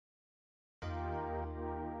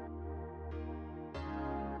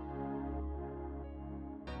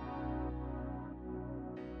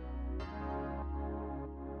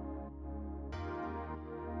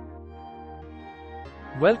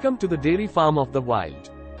Welcome to the dairy farm of the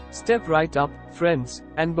wild. Step right up, friends,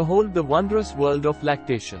 and behold the wondrous world of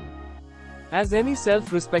lactation. As any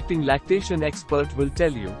self-respecting lactation expert will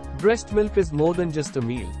tell you, breast milk is more than just a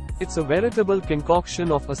meal. It's a veritable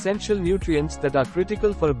concoction of essential nutrients that are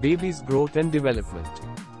critical for a baby's growth and development.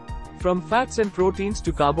 From fats and proteins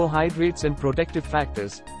to carbohydrates and protective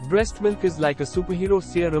factors, breast milk is like a superhero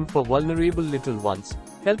serum for vulnerable little ones,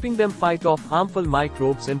 helping them fight off harmful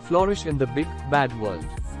microbes and flourish in the big, bad world.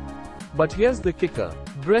 But here's the kicker: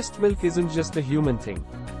 breast milk isn't just a human thing.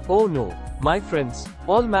 Oh no, my friends,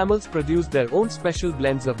 all mammals produce their own special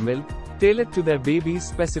blends of milk, tailored to their baby's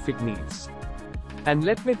specific needs. And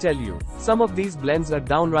let me tell you, some of these blends are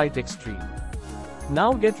downright extreme.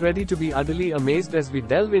 Now get ready to be utterly amazed as we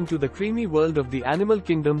delve into the creamy world of the animal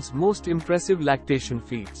kingdom's most impressive lactation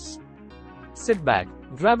feats. Sit back,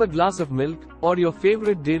 grab a glass of milk, or your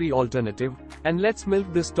favorite dairy alternative, and let's milk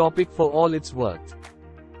this topic for all it's worth.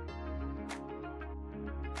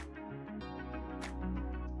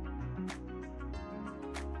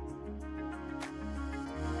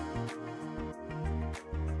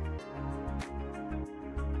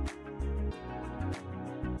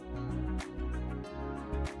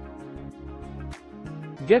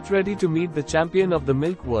 Get ready to meet the champion of the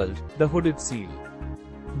milk world, the hooded seal.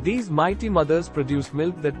 These mighty mothers produce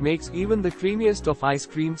milk that makes even the creamiest of ice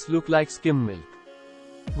creams look like skim milk.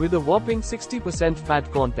 With a whopping 60% fat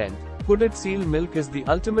content, hooded seal milk is the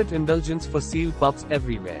ultimate indulgence for seal pups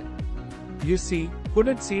everywhere. You see,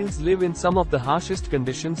 hooded seals live in some of the harshest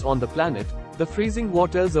conditions on the planet, the freezing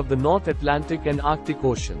waters of the North Atlantic and Arctic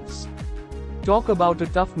Oceans. Talk about a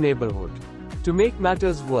tough neighborhood. To make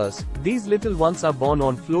matters worse, these little ones are born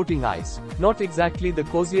on floating ice, not exactly the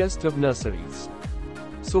coziest of nurseries.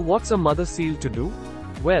 So what's a mother seal to do?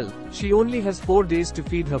 Well, she only has 4 days to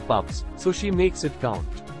feed her pups, so she makes it count.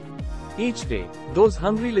 Each day, those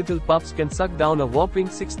hungry little pups can suck down a whopping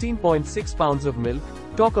 16.6 pounds of milk.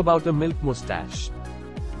 Talk about a milk mustache.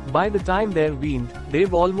 By the time they're weaned,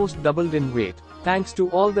 they've almost doubled in weight, thanks to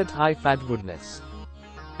all that high-fat goodness.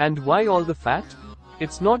 And why all the fat?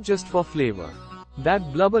 It's not just for flavor.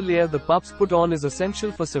 That blubber layer the pups put on is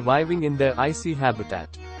essential for surviving in their icy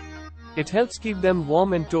habitat. It helps keep them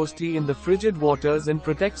warm and toasty in the frigid waters and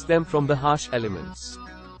protects them from the harsh elements.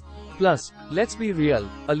 Plus, let's be real,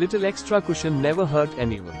 a little extra cushion never hurt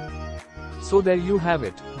anyone. So there you have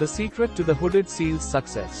it, the secret to the hooded seal's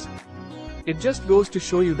success. It just goes to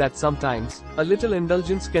show you that sometimes, a little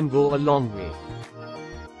indulgence can go a long way.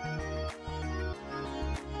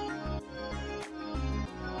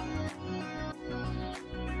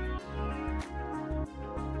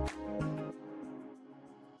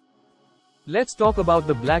 Let's talk about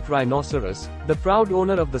the black rhinoceros, the proud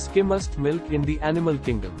owner of the skimmest milk in the animal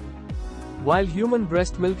kingdom. While human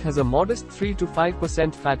breast milk has a modest 3 to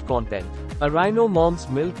 5% fat content, a rhino mom's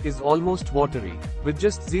milk is almost watery, with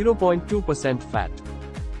just 0.2% fat.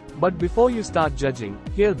 But before you start judging,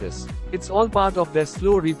 hear this: it's all part of their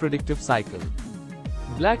slow reproductive cycle.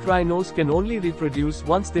 Black rhinos can only reproduce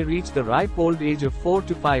once they reach the ripe old age of 4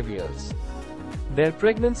 to 5 years. Their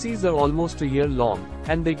pregnancies are almost a year long,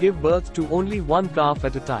 and they give birth to only one calf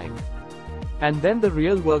at a time. And then the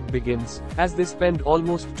real work begins, as they spend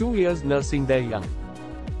almost 2 years nursing their young.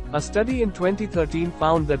 A study in 2013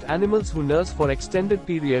 found that animals who nurse for extended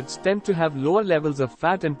periods tend to have lower levels of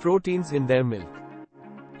fat and proteins in their milk.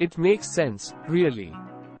 It makes sense, really.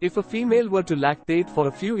 If a female were to lactate for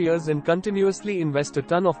a few years and continuously invest a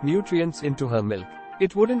ton of nutrients into her milk,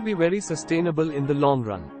 it wouldn't be very sustainable in the long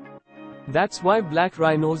run. That's why black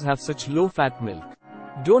rhinos have such low-fat milk.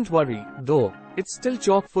 Don't worry, though, it's still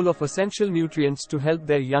chock full of essential nutrients to help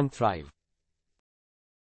their young thrive.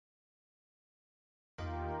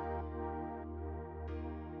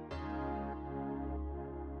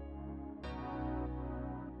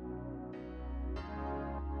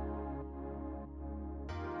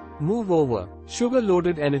 Move over.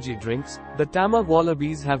 Sugar-loaded energy drinks, the Tama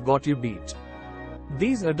wallabies have got you beat.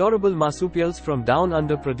 These adorable marsupials from down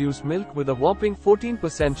under produce milk with a whopping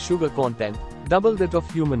 14% sugar content, double that of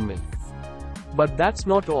human milk. But that's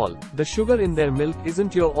not all. The sugar in their milk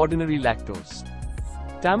isn't your ordinary lactose.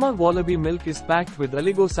 Tama wallaby milk is packed with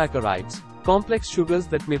oligosaccharides, complex sugars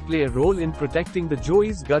that may play a role in protecting the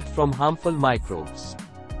joey's gut from harmful microbes.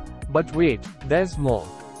 But wait, there's more.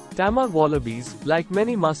 Tama wallabies, like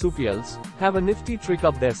many marsupials, have a nifty trick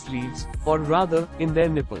up their sleeves, or rather, in their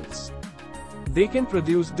nipples. They can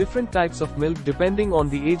produce different types of milk depending on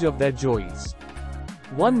the age of their joeys.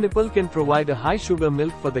 One nipple can provide a high sugar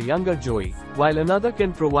milk for the younger joey, while another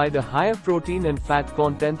can provide a higher protein and fat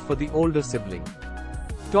content for the older sibling.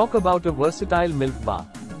 Talk about a versatile milk bar.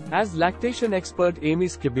 As lactation expert Amy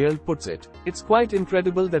Skibberl puts it, it's quite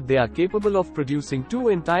incredible that they are capable of producing two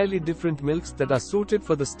entirely different milks that are suited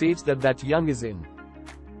for the stage that young is in.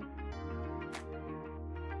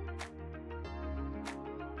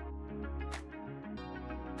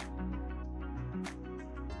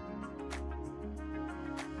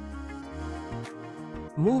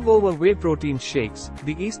 Move over whey protein shakes.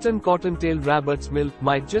 The eastern cottontail rabbit's milk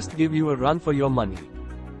might just give you a run for your money.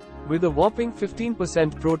 With a whopping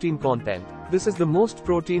 15% protein content, this is the most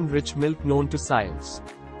protein-rich milk known to science.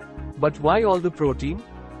 But why all the protein?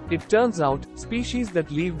 It turns out, species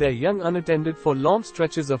that leave their young unattended for long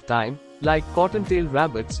stretches of time, like cottontail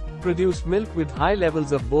rabbits, produce milk with high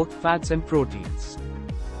levels of both fats and proteins.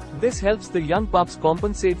 This helps the young pups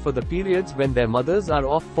compensate for the periods when their mothers are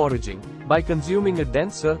off foraging, by consuming a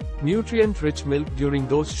denser, nutrient-rich milk during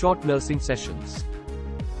those short nursing sessions.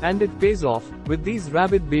 And it pays off, with these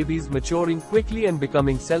rabbit babies maturing quickly and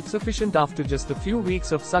becoming self-sufficient after just a few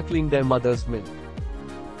weeks of suckling their mother's milk.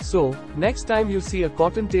 So, next time you see a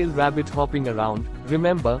cottontail rabbit hopping around,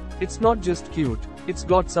 remember, it's not just cute, it's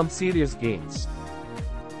got some serious gains.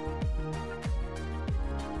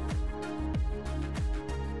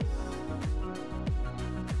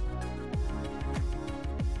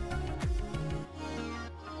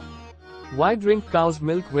 Why drink cow's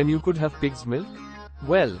milk when you could have pig's milk?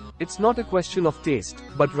 Well, it's not a question of taste,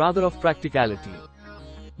 but rather of practicality.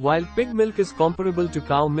 While pig milk is comparable to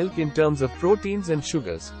cow milk in terms of proteins and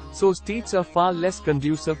sugars, so teats are far less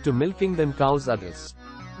conducive to milking than cows' udders.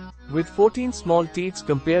 With 14 small teats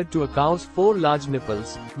compared to a cow's 4 large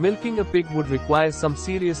nipples, milking a pig would require some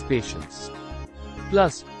serious patience.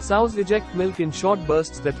 Plus, sows eject milk in short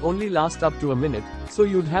bursts that only last up to a minute, so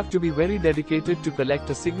you'd have to be very dedicated to collect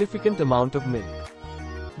a significant amount of milk.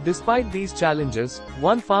 Despite these challenges,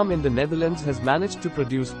 one farm in the Netherlands has managed to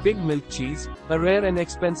produce pig milk cheese, a rare and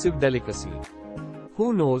expensive delicacy.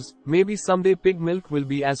 Who knows, maybe someday pig milk will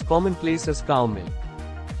be as commonplace as cow milk.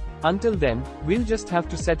 Until then, we'll just have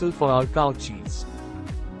to settle for our cow cheese.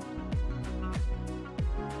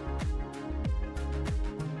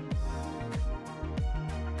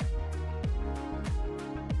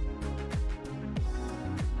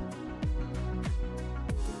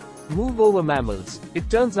 Move over mammals. It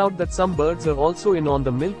turns out that some birds are also in on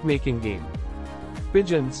the milk-making game.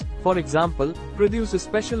 Pigeons, for example, produce a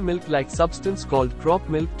special milk-like substance called crop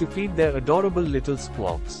milk to feed their adorable little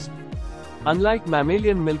squawks. Unlike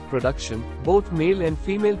mammalian milk production, both male and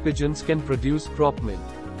female pigeons can produce crop milk.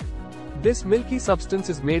 This milky substance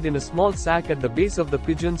is made in a small sac at the base of the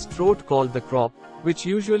pigeon's throat called the crop, which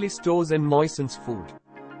usually stores and moistens food.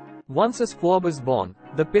 Once a squab is born,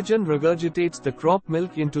 the pigeon regurgitates the crop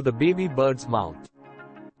milk into the baby bird's mouth.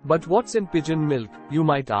 But what's in pigeon milk, you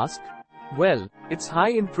might ask? Well, it's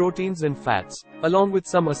high in proteins and fats, along with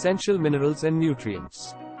some essential minerals and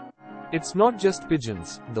nutrients. It's not just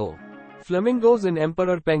pigeons, though. Flamingos and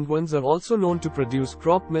emperor penguins are also known to produce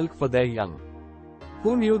crop milk for their young.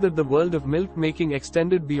 Who knew that the world of milk making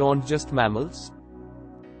extended beyond just mammals?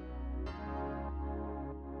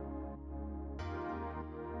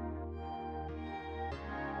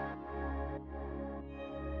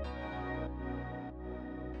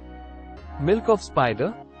 Milk of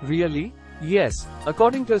spider? Really? Yes,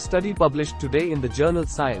 according to a study published today in the journal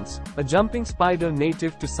Science, a jumping spider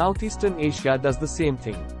native to Southeastern Asia does the same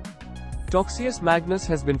thing. Toxius magnus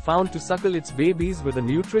has been found to suckle its babies with a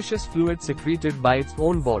nutritious fluid secreted by its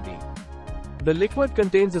own body. The liquid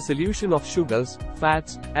contains a solution of sugars,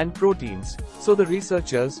 fats, and proteins, so the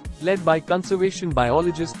researchers, led by conservation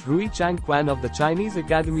biologist Rui Chang-Quan of the Chinese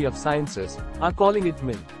Academy of Sciences, are calling it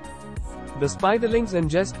milk. The spiderlings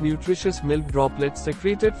ingest nutritious milk droplets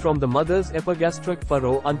secreted from the mother's epigastric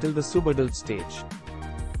furrow until the subadult stage.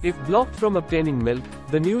 If blocked from obtaining milk,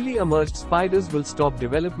 the newly emerged spiders will stop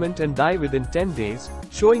development and die within 10 days,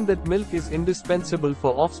 showing that milk is indispensable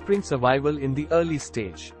for offspring survival in the early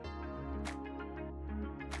stage.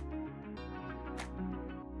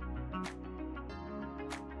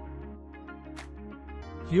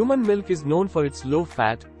 Human milk is known for its low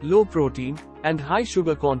fat, low protein, and high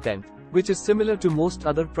sugar content, which is similar to most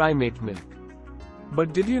other primate milk.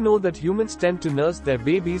 But did you know that humans tend to nurse their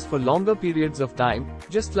babies for longer periods of time,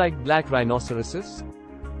 just like black rhinoceroses?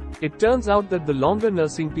 It turns out that the longer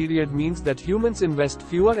nursing period means that humans invest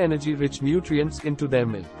fewer energy-rich nutrients into their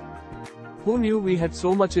milk. Who knew we had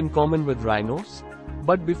so much in common with rhinos?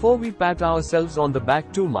 But before we pat ourselves on the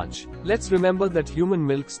back too much, let's remember that human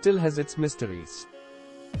milk still has its mysteries.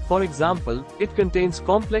 For example, it contains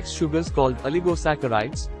complex sugars called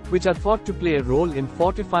oligosaccharides, which are thought to play a role in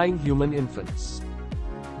fortifying human infants.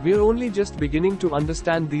 We're only just beginning to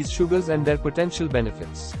understand these sugars and their potential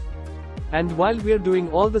benefits. And while we're doing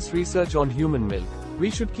all this research on human milk, we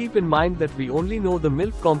should keep in mind that we only know the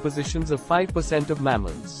milk compositions of 5% of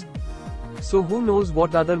mammals. So who knows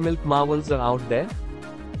what other milk marvels are out there?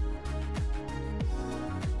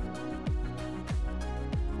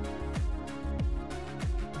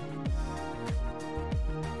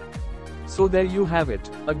 So there you have it,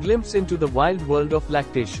 a glimpse into the wild world of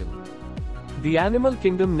lactation. The animal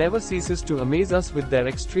kingdom never ceases to amaze us with their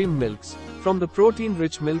extreme milks, from the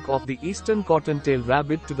protein-rich milk of the eastern cottontail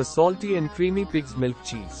rabbit to the salty and creamy pig's milk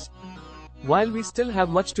cheese. While we still have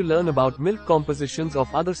much to learn about milk compositions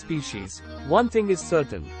of other species, one thing is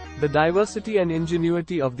certain: the diversity and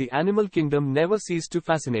ingenuity of the animal kingdom never cease to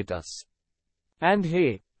fascinate us. And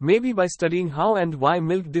hey, maybe by studying how and why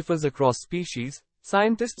milk differs across species,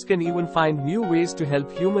 scientists can even find new ways to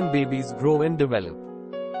help human babies grow and develop.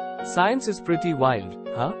 Science is pretty wild,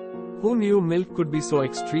 huh? Who knew milk could be so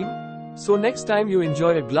extreme? So next time you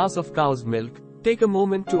enjoy a glass of cow's milk, take a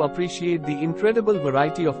moment to appreciate the incredible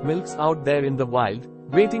variety of milks out there in the wild,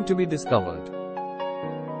 waiting to be discovered.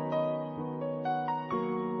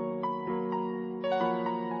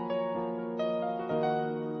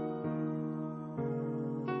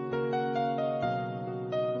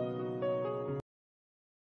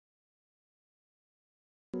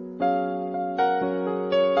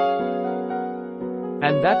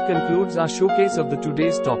 And that concludes our showcase of the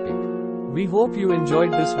today's topic. We hope you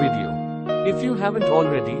enjoyed this video. If you haven't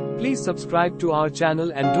already, please subscribe to our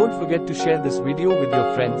channel and don't forget to share this video with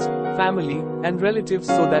your friends, family, and relatives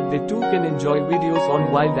so that they too can enjoy videos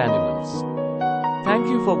on wild animals. Thank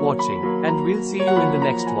you for watching, and we'll see you in the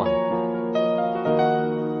next one.